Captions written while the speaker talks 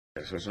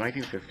So it's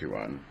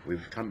 1951.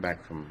 We've come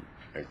back from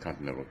a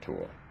continental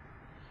tour.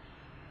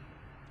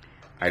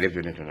 I lived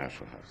in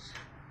International House.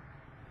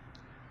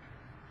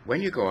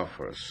 When you go off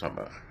for a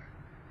summer,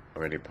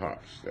 or any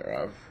parts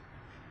thereof,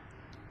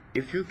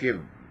 if you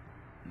give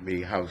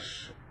the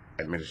house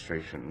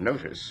administration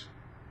notice,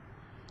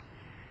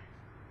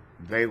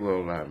 they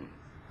will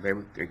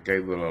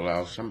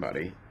allow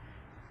somebody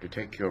to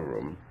take your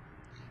room.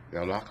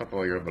 They'll lock up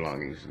all your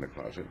belongings in the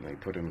closet, and they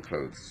put in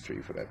clothes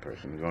tree for that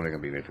person who's only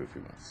going to be there 2 or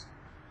 3 months.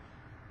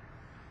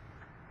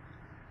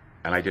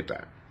 And I did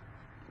that.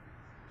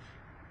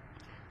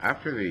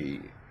 After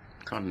the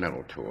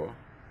continental tour,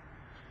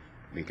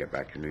 we get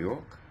back to New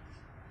York,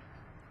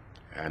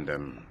 and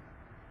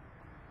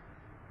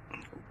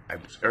I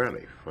was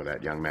early for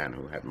that young man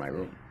who had my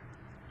room.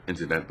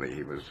 Incidentally,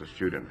 he was a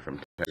student from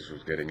Texas,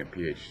 was getting a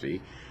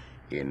PhD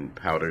in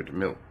powdered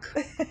milk.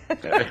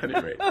 At any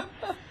rate,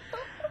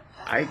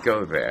 I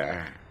go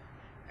there,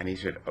 and he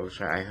said, "Oh,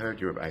 sir, I heard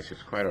you." I said,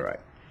 "It's quite all right."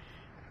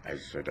 I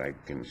said, "I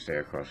can stay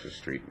across the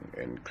street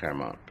in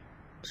Claremont,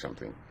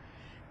 something."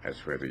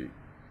 That's where the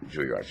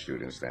Juilliard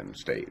students then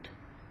stayed.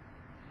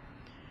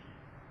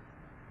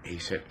 He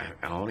said,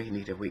 "I only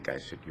need a week." I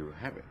said, "You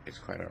have it. It's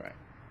quite all right."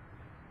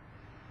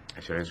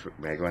 I said,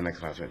 "When I go in the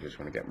closet, I just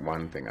want to get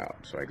one thing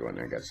out." So I go in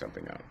there and get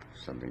something out,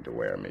 something to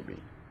wear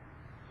maybe.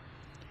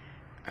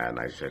 And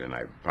I said, "And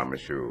I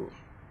promise you,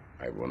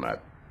 I will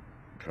not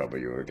trouble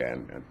you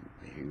again."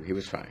 And he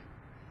was fine.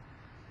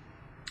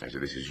 I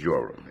said, "This is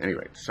your room."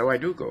 Anyway, so I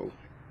do go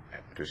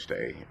to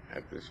stay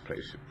at this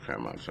place at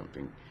Claremont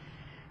something.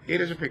 It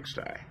is a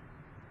pigsty,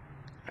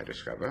 I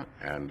discover,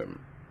 and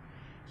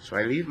so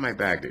I leave my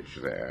baggage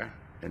there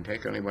and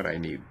take only what I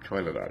need,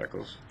 toilet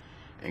articles,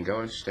 and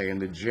go and stay in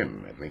the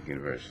gym at Lincoln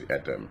University,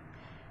 at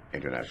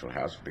International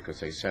House,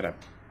 because they set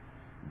up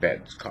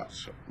beds,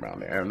 cots around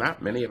there.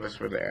 Not many of us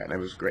were there, and it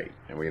was great,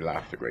 and we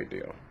laughed a great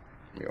deal.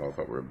 We all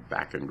thought we were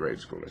back in grade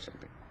school or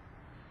something.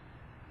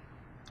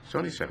 It's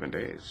only 7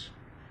 days.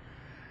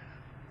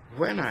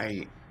 When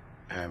I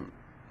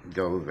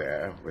go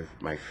there with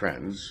my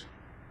friends,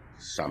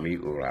 Sami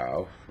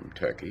Ural from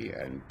Turkey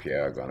and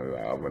Pierre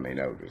Gonural, when they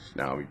know this,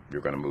 now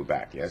you're going to move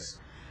back, yes?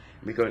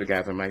 We go to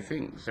gather my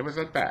things. There was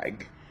a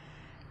bag,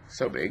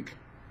 so big,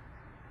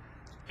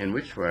 in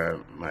which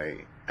were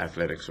my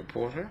athletic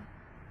supporter,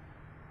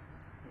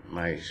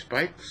 my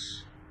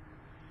spikes,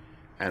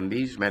 and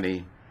these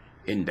many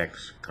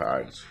index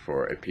cards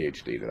for a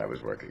PhD that I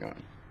was working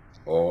on.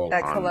 All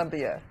at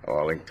Columbia.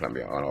 All in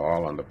Columbia,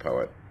 all on the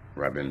poet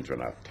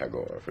Rabindranath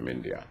Tagore from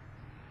India.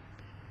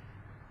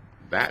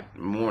 That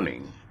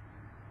morning,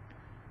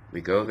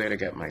 we go there to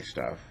get my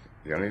stuff.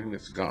 The only thing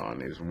that's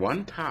gone is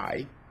one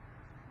tie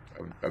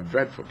of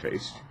dreadful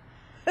taste,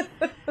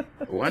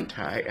 one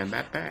tie, and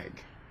that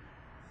bag.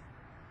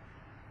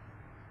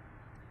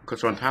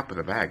 Because on top of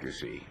the bag, you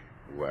see,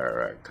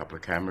 were a couple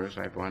of cameras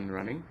I've won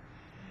running,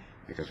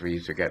 because we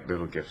used to get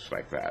little gifts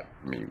like that.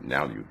 I mean,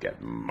 now you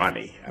get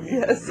money. I mean,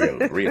 yes.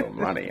 real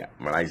money.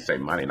 When I say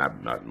money,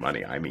 not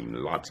money, I mean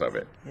lots of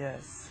it.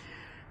 Yes.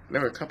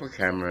 There were a couple of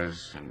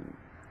cameras and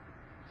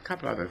a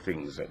couple other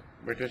things that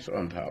were just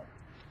on top.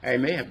 I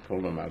may have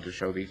pulled them out to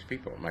show these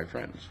people, my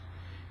friends,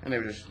 and they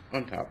were just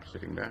on top,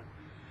 sitting there.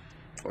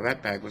 Well,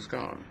 that bag was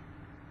gone.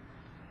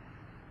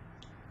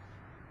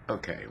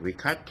 Okay, we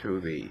cut to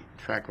the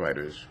track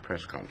writers'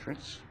 press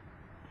conference,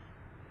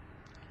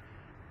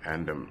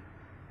 and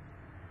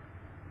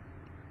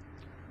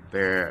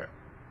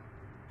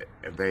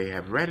they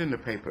have read in the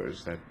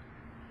papers that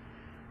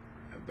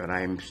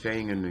I'm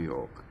staying in New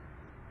York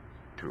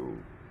to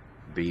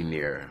be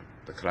near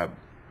the club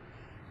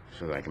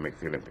so that I can make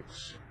the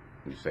Olympics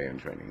and stay in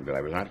training. That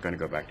I was not going to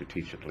go back to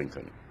teach at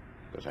Lincoln,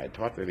 because I had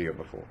taught there the year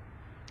before.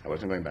 I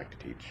wasn't going back to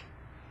teach.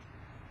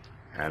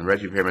 And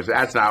Reggie Pierman said,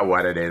 "That's not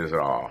what it is at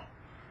all."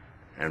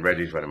 And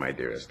Reggie's one of my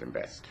dearest and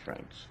best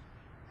friends.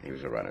 He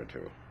was a runner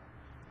too.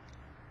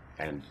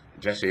 And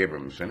Jesse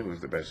Abramson, who was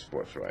the best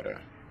sports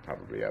writer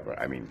probably ever,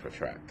 I mean for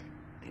track.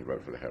 He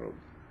wrote for the Herald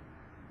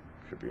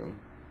Tribune.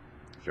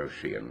 Joe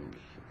Sheehan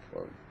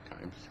 4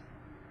 times.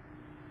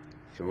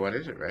 He said, "What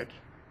is it, Reg?"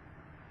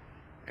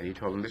 And he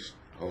told him this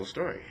whole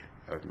story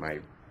of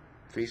my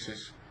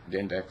thesis, the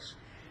index,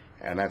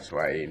 and that's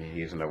why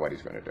he doesn't know what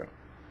he's going to do.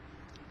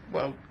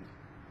 Well,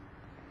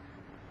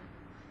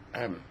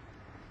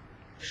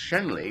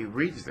 Shenley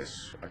reads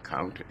this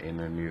account in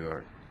the New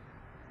York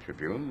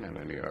Tribune and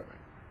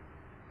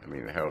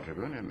the Herald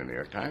Tribune and the New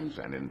York Times,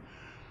 and in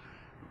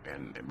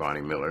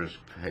Barney Miller's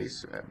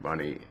case,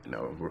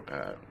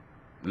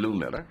 Lou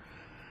Miller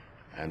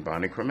and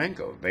Barney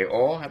Kremenko. They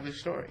all have this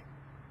story.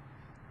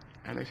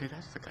 And they say,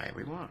 "That's the guy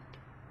we want.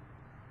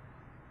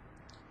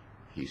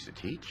 He used to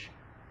teach,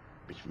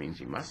 which means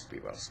he must be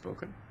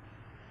well-spoken.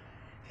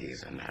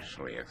 He's a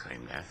nationally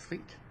acclaimed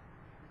athlete.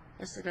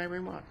 That's the guy we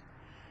want."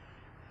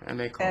 And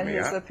they call me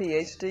up. And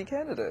he's a PhD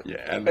candidate.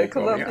 Yeah, and they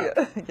call me up.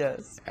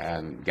 Yes.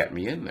 And get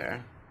me in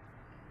there.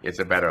 It's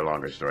a better,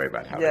 longer story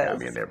about how yes. they got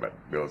me in there, but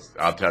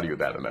I'll tell you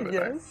that another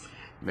time. Yes.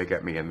 They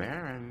get me in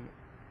there and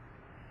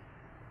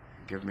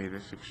give me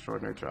this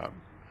extraordinary job.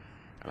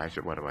 And I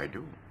said, what do I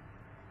do?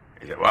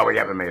 He said, well, we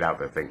haven't made out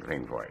the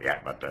thing for it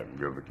yet, but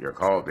you're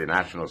called the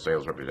National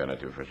Sales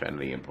Representative for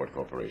Shenley Import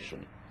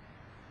Corporation.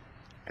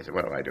 I said,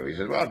 what do I do? He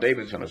said, well,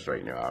 David's going to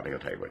straighten you out. He'll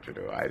tell you what to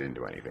do. I didn't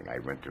do anything.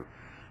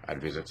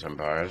 I'd visit some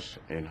bars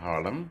in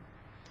Harlem.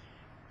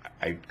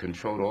 I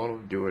controlled all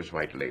of Dewar's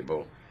White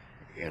Label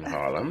in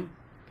Harlem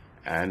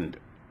and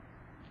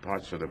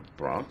parts of the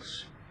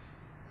Bronx,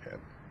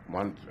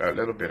 a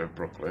little bit of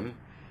Brooklyn,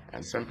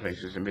 and some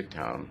places in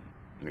Midtown,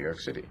 New York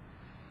City.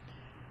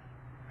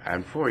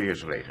 And 4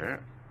 years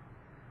later,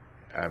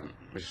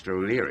 Mr.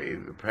 O'Leary,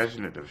 the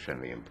president of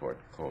Shenley Import,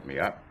 called me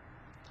up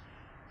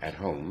at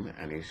home,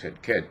 and he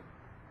said, kid,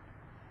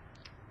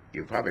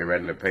 you probably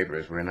read in the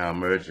papers, we're now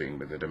merging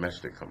with the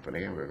domestic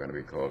company, and we're going to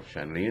be called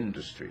Shenley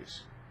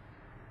Industries.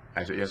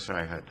 I said, yes, sir,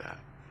 I heard that.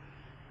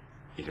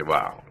 He said,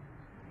 wow,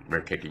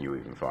 we're kicking you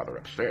even farther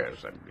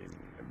upstairs. I mean,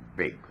 a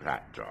big,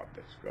 fat job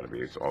that's going to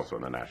be also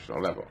on a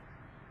national level.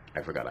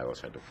 I forgot I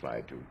also had to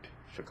fly to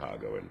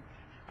Chicago, and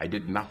I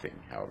did nothing,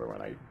 however,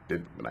 when I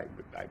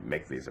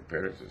make these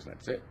appearances, and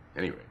that's it.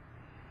 Anyway,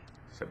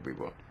 he said, we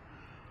will.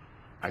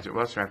 I said,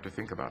 well, sir, I have to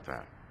think about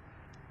that.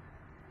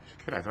 He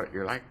said, kid, I thought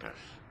you liked us.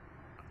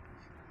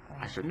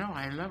 I said, no,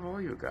 I love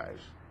all you guys.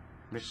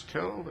 Miss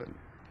Till and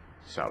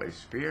Sally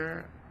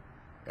Spear,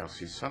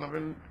 Elsie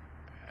Sullivan,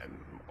 and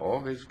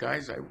all these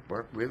guys I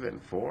work with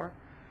and for.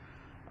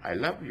 I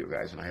love you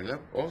guys, and I love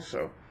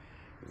also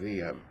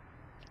the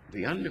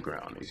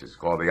underground. He says,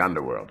 called the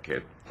underworld,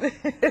 kid.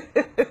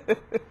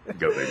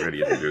 Because they really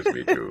introduced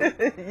me to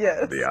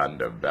the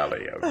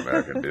underbelly of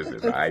American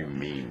business. I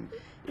mean,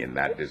 in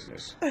that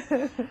business.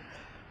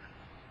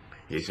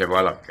 He said,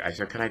 well, look, I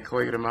said, can I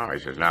call you tomorrow? He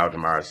says, no,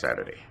 tomorrow's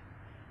Saturday.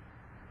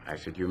 I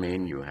said, you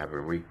mean you have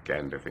a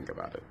weekend to think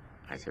about it?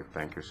 I said,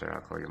 thank you, sir,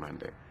 I'll call you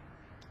Monday.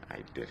 I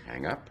did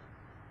hang up.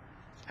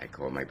 I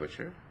called my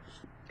butcher,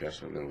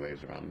 just a little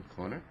ways around the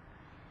corner.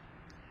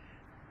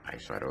 I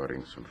started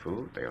ordering some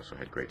food. They also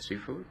had great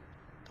seafood.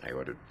 I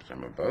ordered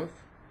some of both.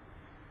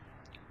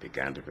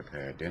 Began to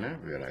prepare dinner,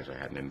 realized I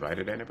hadn't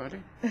invited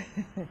anybody.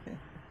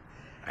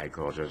 I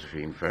called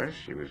Josephine first.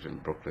 She was in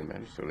Brooklyn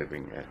then, still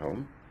living at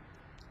home.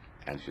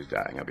 And she's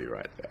dying. I'll be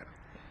right there.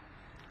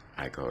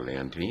 I called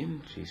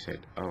Leontine. She said,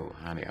 oh,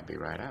 honey, I'll be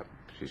right up.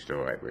 She's still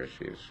right where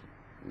she is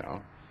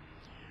now.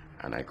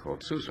 And I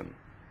called Susan.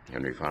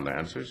 Henry found the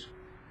answers.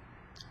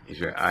 He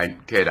said,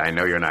 kid, I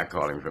know you're not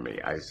calling for me.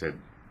 I said,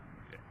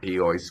 he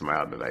always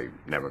smiled, but I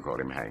never called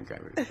him Hank.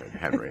 I said,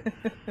 Henry.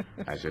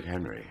 I said,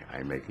 Henry,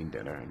 I'm making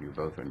dinner, and you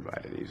both are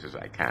invited. He says,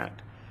 I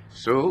can't.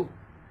 Sue,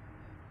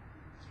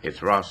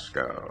 it's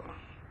Roscoe.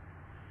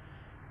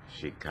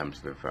 She comes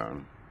to the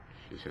phone.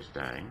 She's just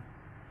dying.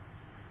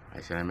 I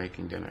said, I'm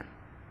making dinner.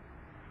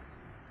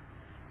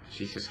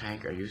 She says,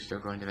 Hank, are you still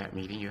going to that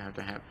meeting you have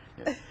to have?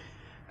 Yeah.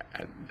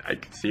 And I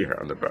could see her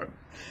on the phone.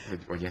 I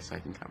said, well, yes, I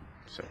can come.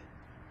 So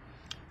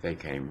they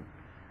came,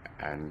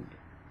 and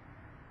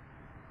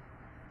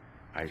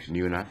I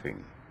knew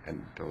nothing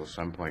until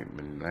some point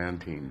when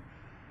Leontine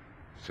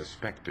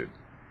suspected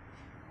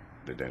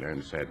the dinner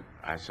and said,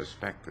 I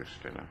suspect this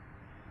dinner.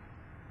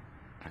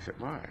 I said,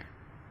 why?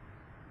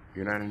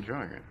 You're not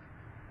enjoying it.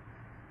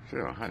 She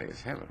said, oh, honey,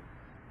 it's heaven.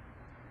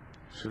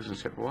 Susan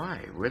said,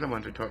 why? We're the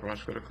ones who taught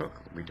Roscoe to cook.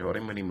 We told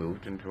him when he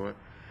moved into an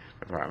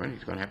apartment,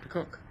 he's going to have to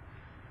cook.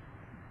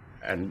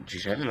 And she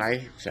said, and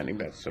I sent him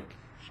that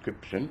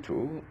subscription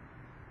to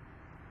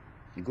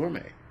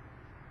Gourmet.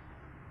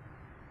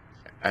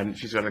 And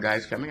she said, the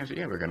guy's coming? I said,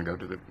 yeah, we're going to go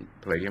to the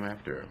Palladium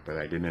after, but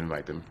I didn't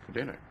invite them for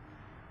dinner.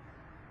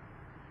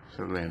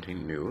 So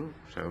Leontine knew,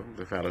 so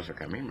the fellows are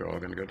coming, we're all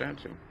going to go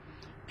dancing.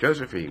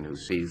 Josephine, who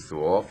sees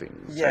through all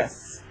things, said,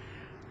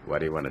 what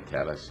do you want to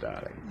tell us,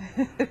 darling?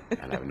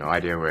 And I have no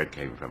idea where it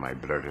came from. I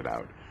blurted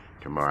out,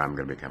 tomorrow I'm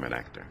going to become an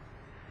actor.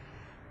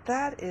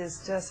 That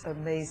is just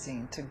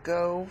amazing, to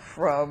go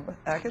from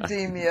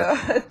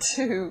academia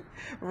to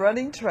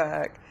running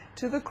track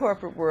to the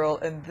corporate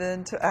world and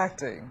then to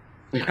acting.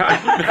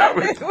 That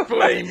was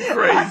plain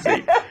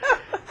crazy.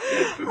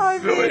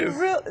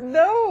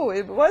 No,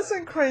 it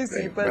wasn't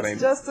crazy, but it's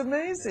just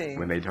amazing.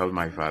 When they told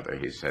my father,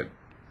 he said,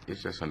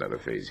 it's just another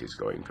phase he's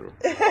going through.